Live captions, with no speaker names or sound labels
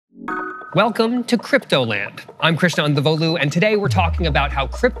Welcome to Cryptoland. I'm Krishna Andavolu, and today we're talking about how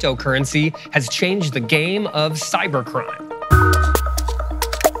cryptocurrency has changed the game of cybercrime.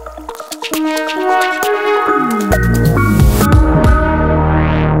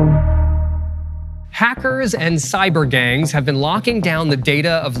 Hackers and cyber gangs have been locking down the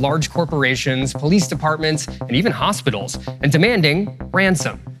data of large corporations, police departments, and even hospitals, and demanding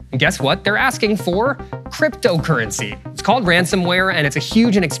ransom. And guess what? They're asking for cryptocurrency. It's called ransomware, and it's a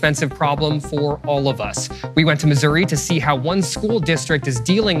huge and expensive problem for all of us. We went to Missouri to see how one school district is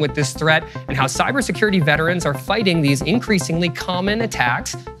dealing with this threat and how cybersecurity veterans are fighting these increasingly common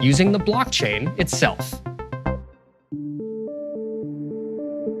attacks using the blockchain itself.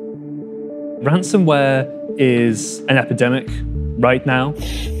 Ransomware is an epidemic right now.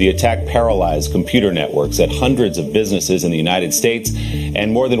 The attack paralyzed computer networks at hundreds of businesses in the United States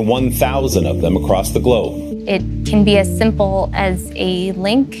and more than 1,000 of them across the globe. It can be as simple as a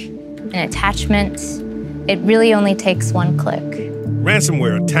link, an attachment. It really only takes one click.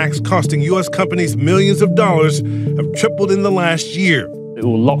 Ransomware attacks costing U.S. companies millions of dollars have tripled in the last year. It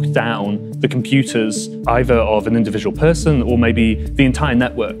will lock down the computers either of an individual person or maybe the entire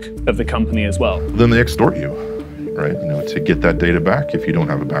network of the company as well. Then they extort you, right? To get that data back if you don't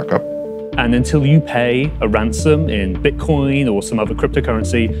have a backup. And until you pay a ransom in Bitcoin or some other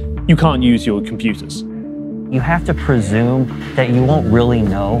cryptocurrency, you can't use your computers. You have to presume that you won't really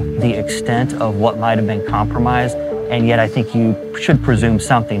know the extent of what might have been compromised, and yet I think you should presume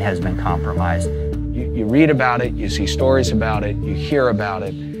something has been compromised. You read about it, you see stories about it, you hear about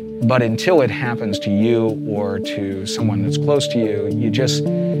it, but until it happens to you or to someone that's close to you,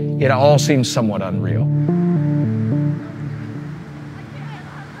 it all seems somewhat unreal.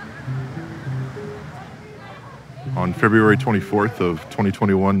 On February 24th of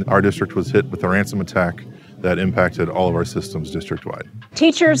 2021, our district was hit with a ransom attack that impacted all of our systems district-wide.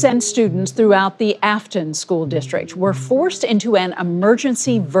 Teachers and students throughout the Afton school district were forced into an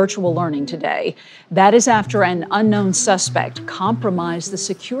emergency virtual learning today. That is after an unknown suspect compromised the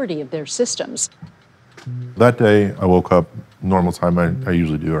security of their systems. That day, I woke up normal time I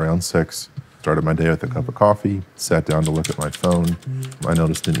usually do, around 6. Started my day with a cup of coffee, sat down to look at my phone. I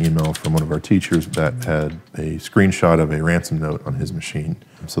noticed an email from one of our teachers that had a screenshot of a ransom note on his machine.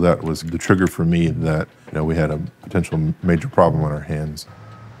 So that was the trigger for me that we had a potential major problem on our hands.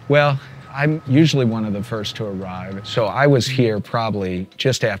 Well, I'm usually one of the first to arrive, so I was here probably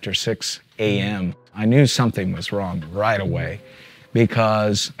just after 6 a.m. I knew something was wrong right away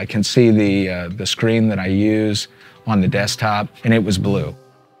because I can see the screen that I use on the desktop, and it was blue.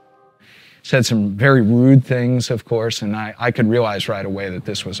 Said some very rude things, of course, and I could realize right away that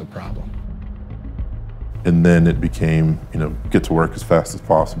this was a problem. And then it became, get to work as fast as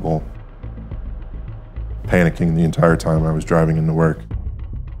possible, panicking the entire time I was driving into work.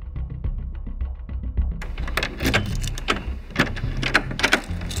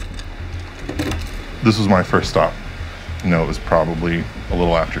 This was my first stop. It was probably a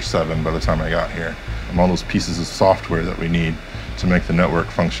little after 7 by the time I got here. All those pieces of software that we need to make the network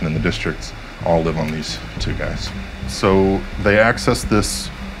function in the districts all live on these two guys. So they access this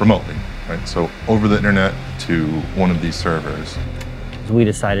remotely, right? So over the internet to one of these servers. We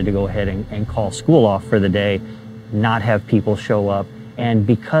decided to go ahead and call school off for the day, not have people show up. And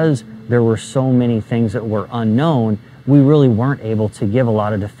because there were so many things that were unknown, we really weren't able to give a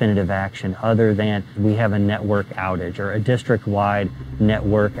lot of definitive action other than we have a network outage or a district-wide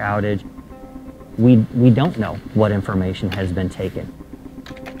network outage. We don't know what information has been taken.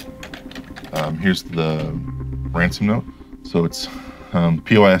 Here's the ransom note. So it's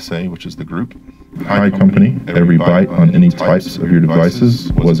POISA, which is the group. Hi company, every byte on any types of your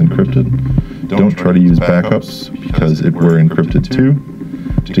devices was encrypted. Don't try to use backups because it were encrypted too.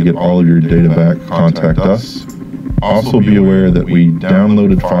 To get all of your data back, contact us. Also be aware that we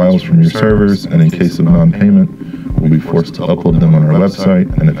downloaded files from your servers, and in case of non-payment, we'll be forced to upload them on our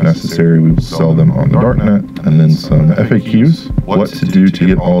website, and if necessary, we will sell them on the darknet. And then some FAQs, what to do to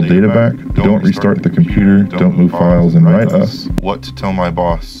get all data back. Don't restart the computer, don't move files, and write us. What to tell my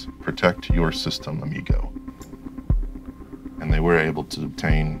boss, protect your system, amigo. And they were able to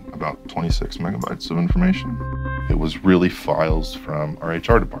obtain about 26 megabytes of information. It was really files from our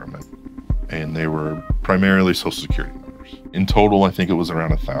HR department, and they were primarily Social Security numbers. In total, I think it was around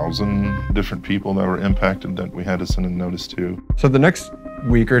 1,000 different people that were impacted that we had to send a notice to. So the next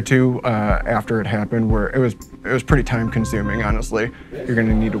week or two after it happened, where it was pretty time consuming, honestly. You're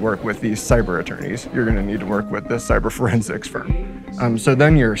gonna need to work with these cyber attorneys. You're gonna need to work with this cyber forensics firm. So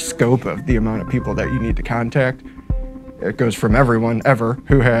then your scope of the amount of people that you need to contact, it goes from everyone ever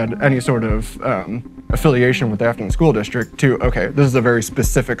who had any sort of affiliation with the Afton School District to, okay, this is a very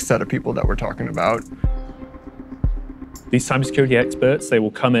specific set of people that we're talking about. These cybersecurity experts, they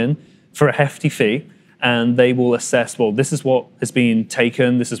will come in for a hefty fee and they will assess, well, this is what has been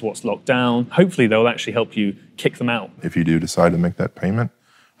taken, this is what's locked down. Hopefully they'll actually help you kick them out. If you do decide to make that payment,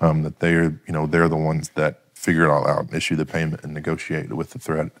 that they're the ones that figure it all out, issue the payment and negotiate with the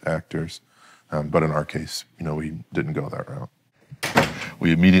threat actors. But in our case, we didn't go that route.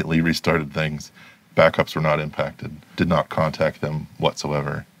 We immediately restarted things. Backups were not impacted, did not contact them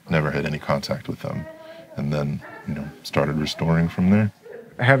whatsoever, never had any contact with them. And then, started restoring from there.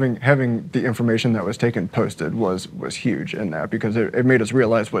 Having the information that was taken posted was huge in that, because it made us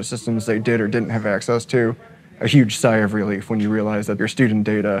realize what systems they did or didn't have access to. A huge sigh of relief when you realize that your student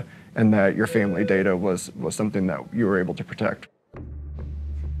data and that your family data was something that you were able to protect.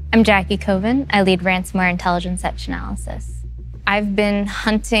 I'm Jackie Coven. I lead ransomware intelligence at Chainalysis. I've been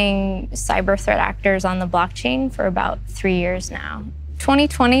hunting cyber threat actors on the blockchain for about 3 years now.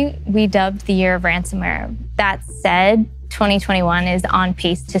 2020, we dubbed the year of ransomware. That said, 2021 is on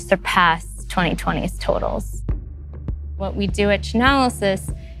pace to surpass 2020's totals. What we do at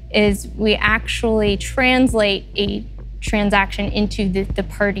Chainalysis is we actually translate a transaction into the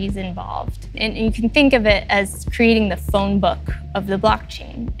parties involved. And you can think of it as creating the phone book of the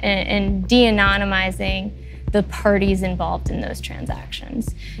blockchain and de-anonymizing the parties involved in those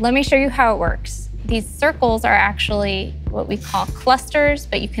transactions. Let me show you how it works. These circles are actually what we call clusters,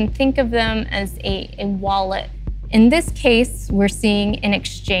 but you can think of them as a wallet. In this case, we're seeing an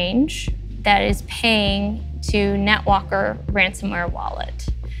exchange that is paying to NetWalker ransomware wallet.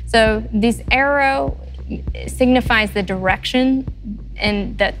 So this arrow signifies the direction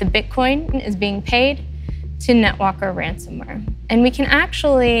and that the Bitcoin is being paid to NetWalker ransomware. And we can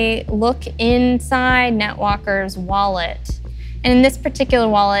actually look inside NetWalker's wallet. And in this particular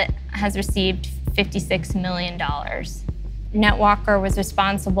wallet has received $56 million. NetWalker was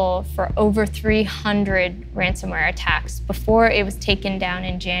responsible for over 300 ransomware attacks before it was taken down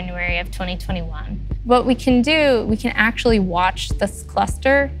in January of 2021. What we can do, we can actually watch this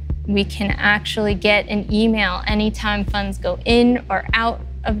cluster. We can actually get an email anytime funds go in or out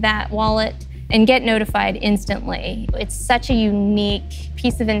of that wallet and get notified instantly. It's such a unique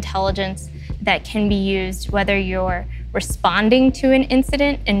piece of intelligence that can be used whether you're responding to an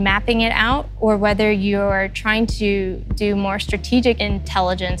incident and mapping it out, or whether you're trying to do more strategic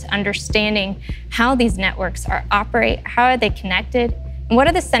intelligence, understanding how these networks operate, how are they connected, and what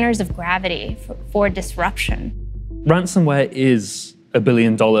are the centers of gravity for disruption. Ransomware is a $1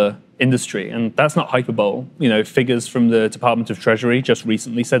 billion industry, and that's not hyperbole. Figures from the Department of Treasury just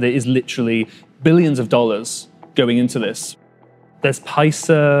recently said it is literally billions of dollars going into this. There's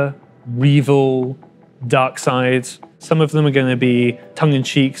Pisa, Revil, DarkSide. Some of them are going to be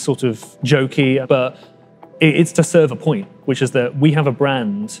tongue-in-cheek, sort of jokey, but it's to serve a point, which is that we have a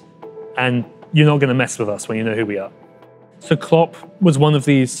brand, and you're not going to mess with us when you know who we are. So Clop was one of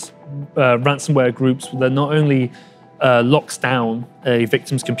these ransomware groups that not only locks down a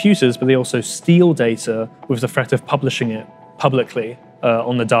victim's computers, but they also steal data with the threat of publishing it publicly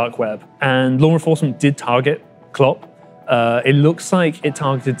on the dark web. And law enforcement did target Clop. It looks like it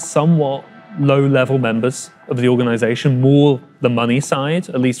targeted somewhat low-level members of the organization, more the money side,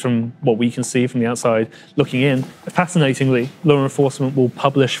 at least from what we can see from the outside looking in. Fascinatingly, law enforcement will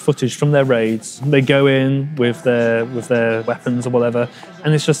publish footage from their raids. They go in with their weapons or whatever,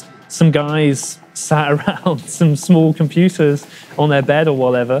 and it's just some guys sat around some small computers on their bed or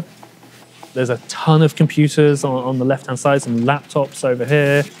whatever. There's a ton of computers on the left-hand side, some laptops over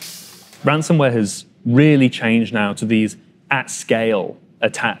here. Ransomware has really changed now to these at-scale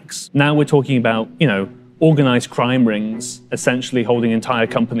attacks. Now we're talking about, organized crime rings essentially holding entire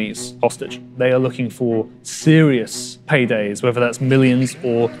companies hostage. They are looking for serious paydays, whether that's millions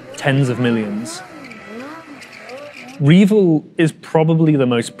or tens of millions. Revil is probably the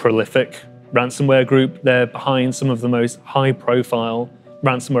most prolific ransomware group. They're behind some of the most high-profile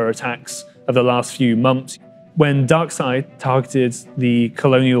ransomware attacks of the last few months. When DarkSide targeted the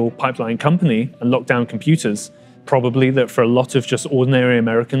Colonial Pipeline Company and locked down computers, probably that for a lot of just ordinary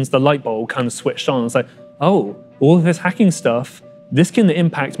Americans, the light bulb kind of switched on. It's like, oh, all of this hacking stuff, this can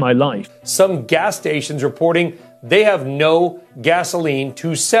impact my life. Some gas stations reporting they have no gasoline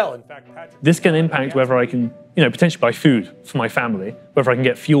to sell. In fact, this can impact whether I can, potentially buy food for my family, whether I can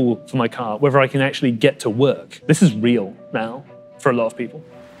get fuel for my car, whether I can actually get to work. This is real now for a lot of people.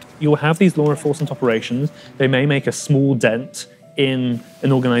 You'll have these law enforcement operations. They may make a small dent in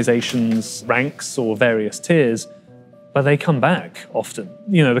an organization's ranks or various tiers, but they come back often.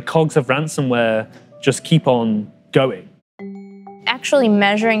 The cogs of ransomware just keep on going. At Actually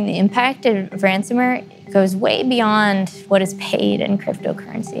measuring the impact of ransomware goes way beyond what is paid in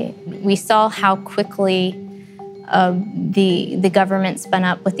cryptocurrency. We saw how quickly the government spun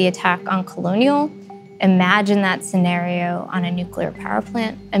up with the attack on Colonial. Imagine that scenario on a nuclear power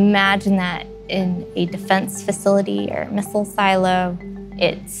plant. Imagine that in a defense facility or missile silo.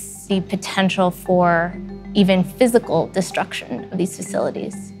 It's the potential for even physical destruction of these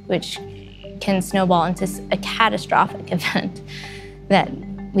facilities, which can snowball into a catastrophic event that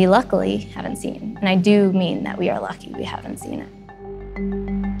we luckily haven't seen. And I do mean that we are lucky we haven't seen it.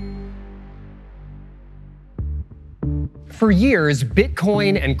 For years,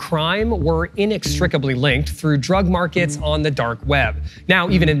 Bitcoin and crime were inextricably linked through drug markets on the dark web. Now,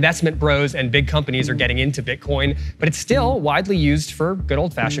 even investment bros and big companies are getting into Bitcoin, but it's still widely used for good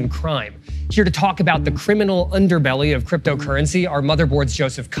old-fashioned crime. Here to talk about the criminal underbelly of cryptocurrency are Motherboard's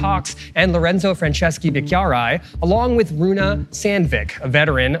Joseph Cox and Lorenzo Franceschi Bicchiarai, along with Runa Sandvik, a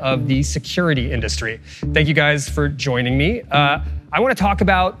veteran of the security industry. Thank you guys for joining me. I want to talk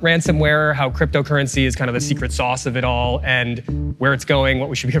about ransomware, how cryptocurrency is kind of the secret sauce of it all, and where it's going, what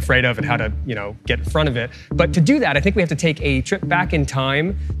we should be afraid of, and how to, get in front of it. But to do that, I think we have to take a trip back in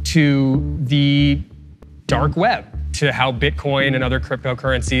time to the dark web, to how Bitcoin and other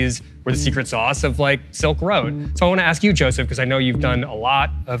cryptocurrencies were the secret sauce of Silk Road. So I want to ask you, Joseph, because I know you've done a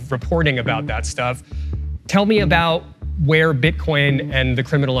lot of reporting about that stuff. Tell me about where Bitcoin and the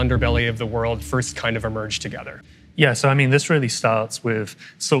criminal underbelly of the world first kind of emerged together. Yeah, so this really starts with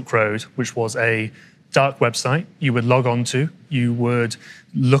Silk Road, which was a dark website you would log on to. You would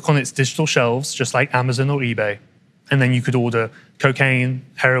look on its digital shelves, just like Amazon or eBay, and then you could order cocaine,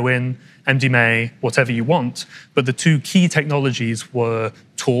 heroin, MDMA, whatever you want. But the two key technologies were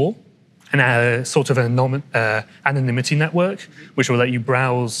Tor, and a sort of an anonymity network, which will let you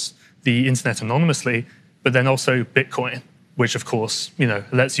browse the internet anonymously, but then also Bitcoin, which of course,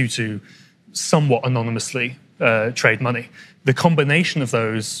 lets you to somewhat anonymously trade money. The combination of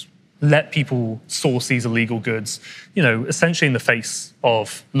those let people source these illegal goods, essentially in the face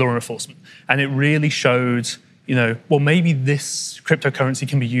of law enforcement. And it really showed, well, maybe this cryptocurrency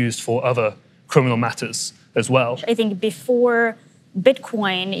can be used for other criminal matters as well. I think before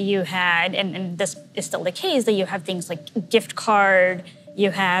Bitcoin, you had, and this is still the case, that you have things like gift card,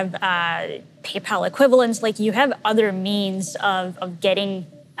 you have PayPal equivalents, you have other means of getting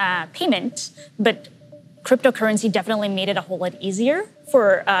payment, but cryptocurrency definitely made it a whole lot easier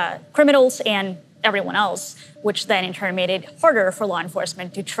for criminals and everyone else, which then in turn made it harder for law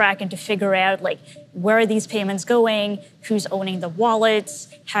enforcement to track and to figure out where are these payments going, who's owning the wallets,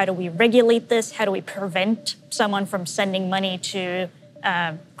 how do we regulate this, how do we prevent someone from sending money to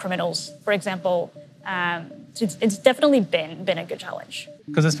criminals, for example. So it's definitely been a good challenge.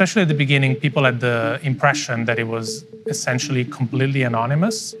 Because especially at the beginning, people had the impression that it was essentially completely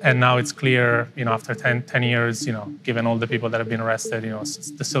anonymous. And now it's clear, after 10 years, given all the people that have been arrested,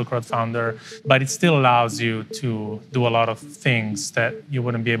 the Silk Road founder, but it still allows you to do a lot of things that you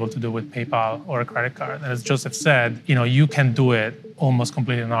wouldn't be able to do with PayPal or a credit card. And as Joseph said, you can do it almost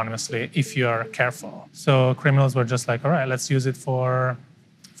completely anonymously if you're careful. So criminals were just like, all right, let's use it for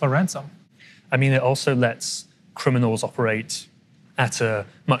ransom. It also lets criminals operate at a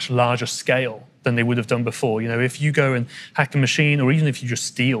much larger scale than they would have done before. If you go and hack a machine, or even if you just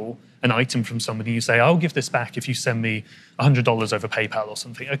steal an item from somebody, you say, I'll give this back if you send me $100 over PayPal or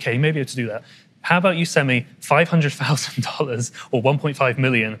something. Okay, maybe I have to do that. How about you send me $500,000 or 1.5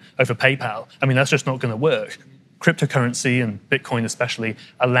 million over PayPal? That's just not going to work. Cryptocurrency, and Bitcoin especially,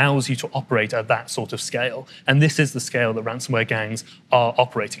 allows you to operate at that sort of scale. And this is the scale that ransomware gangs are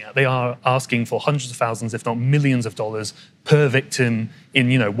operating at. They are asking for hundreds of thousands, if not millions of dollars per victim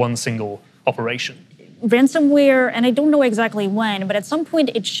in, one single operation. Ransomware, and I don't know exactly when, but at some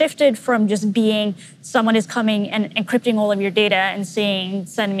point it shifted from just being someone is coming and encrypting all of your data and saying,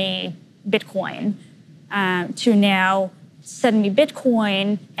 send me Bitcoin, to now send me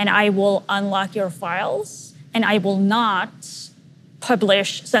Bitcoin and I will unlock your files. And I will not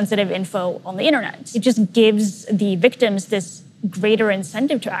publish sensitive info on the internet. It just gives the victims this greater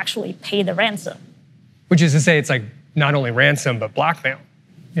incentive to actually pay the ransom. Which is to say, it's not only ransom, but blackmail.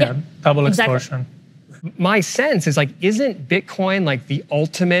 Yeah, double extortion. Exactly. My sense is isn't Bitcoin the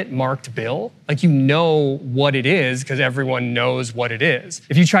ultimate marked bill? You know what it is because everyone knows what it is.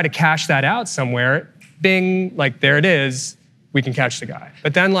 If you try to cash that out somewhere, bing, there it is. We can catch the guy.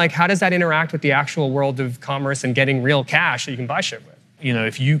 But then how does that interact with the actual world of commerce and getting real cash that you can buy shit with?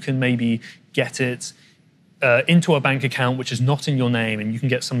 If you can maybe get it into a bank account which is not in your name, and you can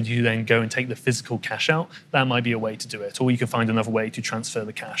get somebody to then go and take the physical cash out, that might be a way to do it. Or you can find another way to transfer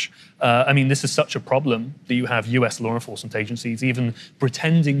the cash. I mean, this is such a problem that you have US law enforcement agencies even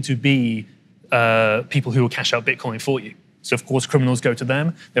pretending to be people who will cash out Bitcoin for you. So, of course, criminals go to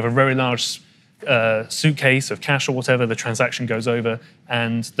them. They have a very large suitcase of cash or whatever, the transaction goes over,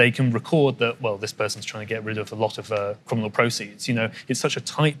 and they can record that, well, this person's trying to get rid of a lot of criminal proceeds. You know, it's such a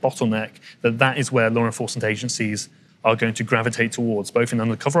tight bottleneck that is where law enforcement agencies are going to gravitate towards, both in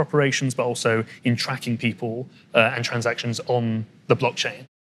undercover operations, but also in tracking people and transactions on the blockchain.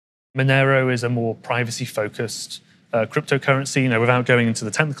 Monero is a more privacy-focused cryptocurrency. You know, without going into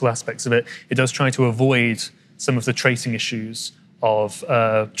the technical aspects of it, it does try to avoid some of the tracing issues of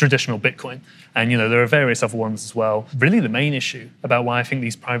traditional Bitcoin. And, you know, there are various other ones as well. Really, the main issue about why I think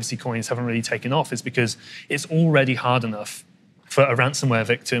these privacy coins haven't really taken off is because it's already hard enough for a ransomware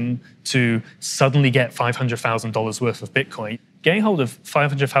victim to suddenly get $500,000 worth of Bitcoin. Getting hold of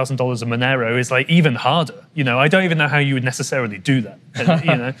 $500,000 of Monero is like even harder. You know, I don't even know how you would necessarily do that.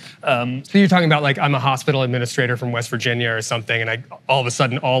 You know, so you're talking about like I'm a hospital administrator from West Virginia or something, and all of a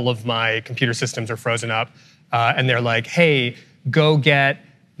sudden all of my computer systems are frozen up, and they're like, "Hey, go get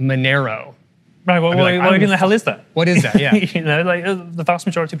Monero." Right, well, what in the hell is that? What is that? Yeah. You know, like the vast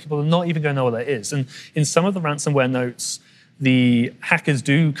majority of people are not even going to know what that is. And in some of the ransomware notes, the hackers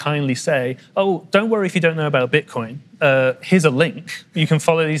do kindly say, oh, don't worry if you don't know about Bitcoin. Here's a link. You can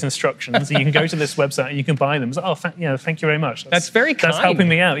follow these instructions. You can go to this website and you can buy them. It's like, oh, thank you very much. That's very kind. That's helping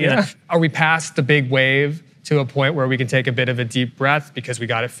me out. Yeah. Are we past the big wave to a point where we can take a bit of a deep breath because we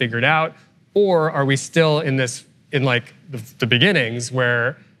got it figured out? Or are we still in like the beginnings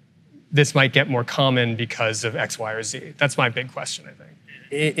where this might get more common because of X, Y, or Z? That's my big question, I think.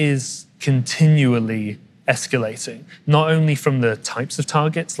 It is continually escalating, not only from the types of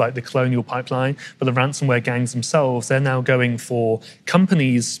targets like the Colonial Pipeline, but the ransomware gangs themselves. They're now going for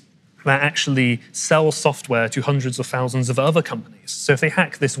companies that actually sell software to hundreds of thousands of other companies. So if they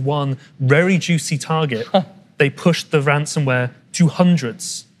hack this one very juicy target, they push the ransomware to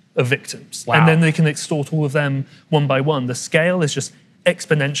hundreds of victims. Wow. And then they can extort all of them one by one. The scale is just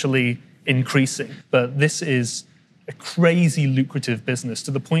exponentially increasing. But this is a crazy lucrative business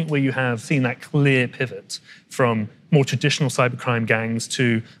to the point where you have seen that clear pivot from more traditional cybercrime gangs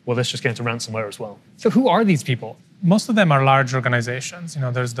to, well, let's just get into ransomware as well. So who are these people? Most of them are large organizations. You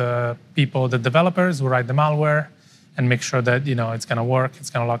know, there's the people, the developers who write the malware and make sure that, you know, it's going to work, it's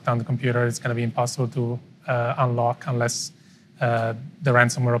going to lock down the computer, it's going to be impossible to unlock unless the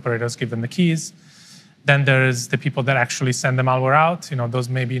ransomware operators give them the keys. Then there's the people that actually send the malware out. You know, those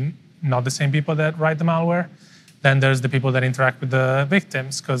may be not the same people that write the malware. Then there's the people that interact with the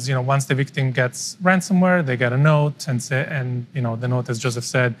victims, because, you know, once the victim gets ransomware, they get a note and you know, the note, as Joseph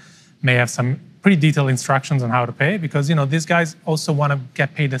said, may have some pretty detailed instructions on how to pay, because, you know, these guys also want to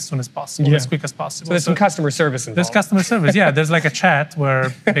get paid as soon as possible, as quick as possible. So there's some customer service involved. There's customer service, yeah. There's like a chat where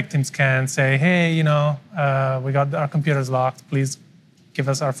victims can say, hey, you know, we got our computers locked, please give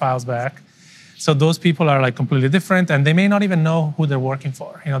us our files back. So those people are like completely different, and they may not even know who they're working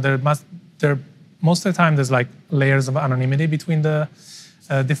for. You know, most of the time there's like layers of anonymity between the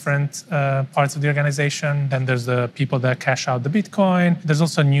different parts of the organization. Then there's the people that cash out the Bitcoin. There's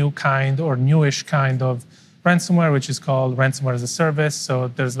also a new kind or newish kind of ransomware, which is called ransomware as a service. So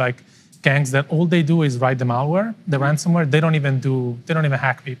there's like gangs that all they do is write the malware, the ransomware. They don't even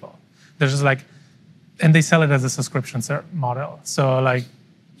hack people. They're just like, and they sell it as a subscription model. So like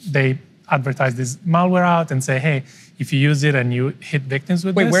they advertise this malware out and say, hey, if you use it and you hit victims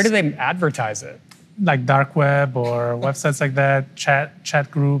with this. Wait, where do they advertise it? Like dark web or websites like that,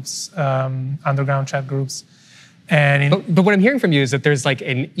 chat groups, underground chat groups. And but what I'm hearing from you is that there's like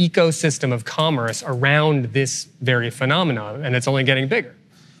an ecosystem of commerce around this very phenomenon, and it's only getting bigger.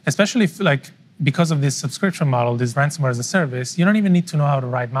 Especially because of this subscription model, this ransomware as a service, you don't even need to know how to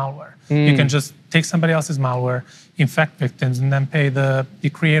write malware. You can just take somebody else's malware, infect victims, and then pay the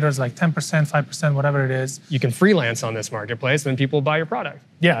creators like 10%, 5%, whatever it is. You can freelance on this marketplace, and then people buy your product.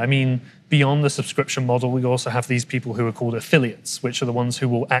 Yeah, I mean, beyond the subscription model, we also have these people who are called affiliates, which are the ones who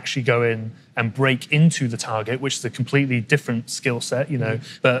will actually go in and break into the target, which is a completely different skill set, you know.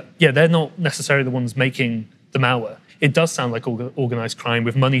 But yeah, they're not necessarily the ones making the malware. It does sound like organized crime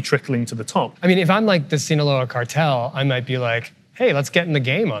with money trickling to the top. I mean, if I'm like the Sinaloa cartel, I might be like, hey, let's get in the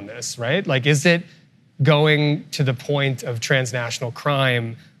game on this, right? Like, is it going to the point of transnational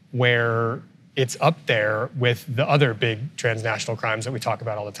crime where it's up there with the other big transnational crimes that we talk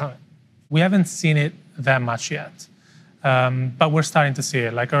about all the time? We haven't seen it that much yet, but we're starting to see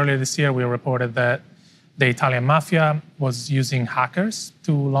it. Like earlier this year, we reported that The Italian mafia was using hackers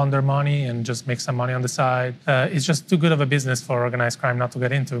to launder money and just make some money on the side. It's just too good of a business for organized crime not to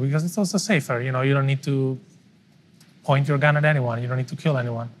get into, because it's also safer. You know, you don't need to point your gun at anyone. You don't need to kill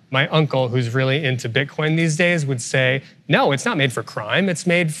anyone. My uncle, who's really into Bitcoin these days, would say, no, it's not made for crime. It's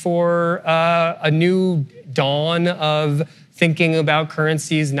made for a new dawn of thinking about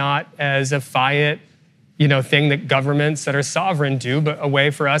currencies not as a fiat, thing that governments that are sovereign do, but a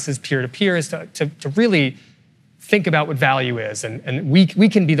way for us as peer-to-peer is to really think about what value is. And we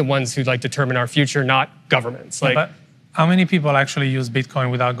can be the ones who determine our future, not governments. But how many people actually use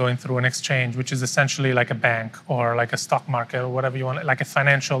Bitcoin without going through an exchange, which is essentially like a bank or like a stock market or whatever you want, like a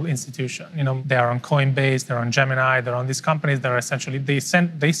financial institution? They are on Coinbase, they're on Gemini, they're on these companies that are essentially, they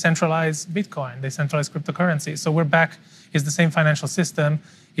centralize Bitcoin, they centralize cryptocurrency. So we're back, it's the same financial system.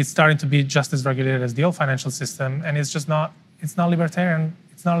 It's starting to be just as regulated as the old financial system, and it's not libertarian.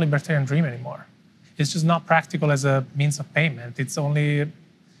 It's not a libertarian dream anymore. It's just not practical as a means of payment. It's only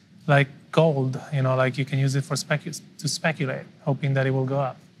like gold, like you can use it to speculate, hoping that it will go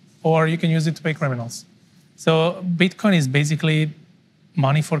up, or you can use it to pay criminals. So Bitcoin is basically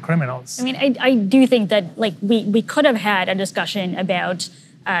money for criminals. I mean, I do think that we could have had a discussion about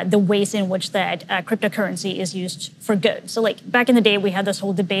the ways in which that cryptocurrency is used for good. So back in the day, we had this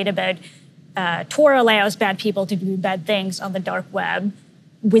whole debate about Tor allows bad people to do bad things on the dark web.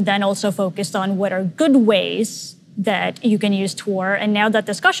 We then also focused on what are good ways that you can use Tor. And now that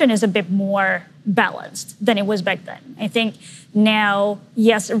discussion is a bit more balanced than it was back then. I think now,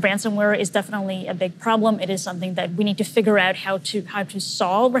 yes, ransomware is definitely a big problem. It is something that we need to figure out how to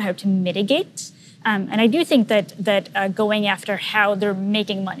solve or how to mitigate. And I do think that going after how they're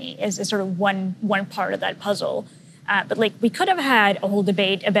making money is sort of one part of that puzzle. But we could have had a whole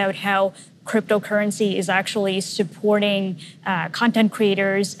debate about how cryptocurrency is actually supporting content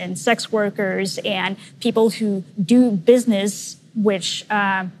creators and sex workers and people who do business, which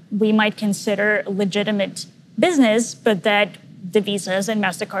we might consider legitimate business, but that the Visas and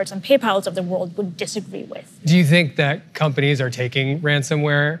MasterCards and PayPals of the world would disagree with. Do you think that companies are taking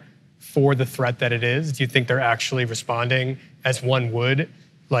ransomware for the threat that it is? Do you think they're actually responding as one would,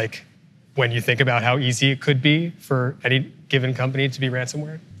 when you think about how easy it could be for any given company to be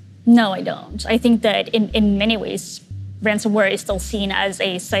ransomware? No, I don't. I think that in many ways, ransomware is still seen as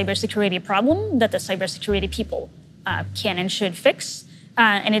a cybersecurity problem that the cybersecurity people can and should fix.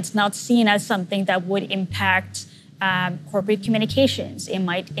 And it's not seen as something that would impact corporate communications. It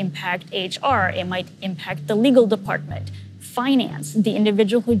might impact HR. It might impact the legal department, finance, the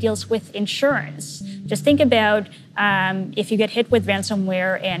individual who deals with insurance. Just think about if you get hit with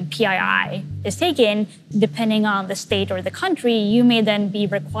ransomware and PII is taken, depending on the state or the country, you may then be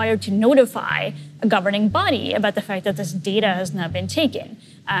required to notify a governing body about the fact that this data has not been taken.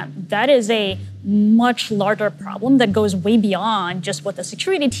 That is a much larger problem that goes way beyond just what the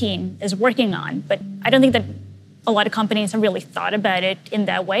security team is working on. But I don't think that a lot of companies have really thought about it in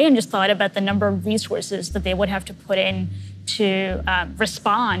that way and just thought about the number of resources that they would have to put in to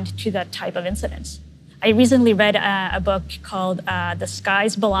respond to that type of incidents. I recently read a book called The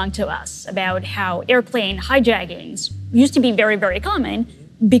Skies Belong to Us about how airplane hijackings used to be very, very common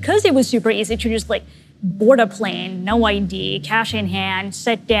because it was super easy to just board a plane, no ID, cash in hand,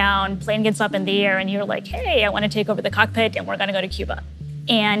 sit down, plane gets up in the air, and you're like, hey, I want to take over the cockpit and we're going to go to Cuba.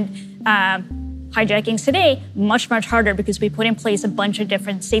 And hijackings today, much, much harder because we put in place a bunch of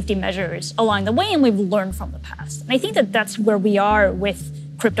different safety measures along the way and we've learned from the past. And I think that that's where we are with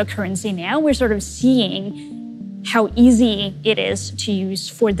cryptocurrency now. We're sort of seeing how easy it is to use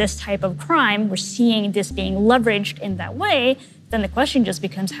for this type of crime. We're seeing this being leveraged in that way. Then the question just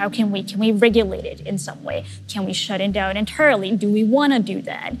becomes, how can we regulate it in some way? Can we shut it down entirely? Do we want to do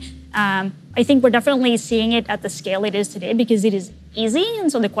that? I think we're definitely seeing it at the scale it is today because it is easy.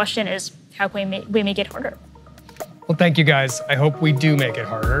 And so the question is, how can we make it harder? Well, thank you guys. I hope we do make it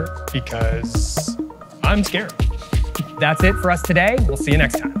harder because I'm scared. That's it for us today. We'll see you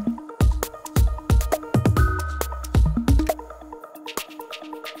next time.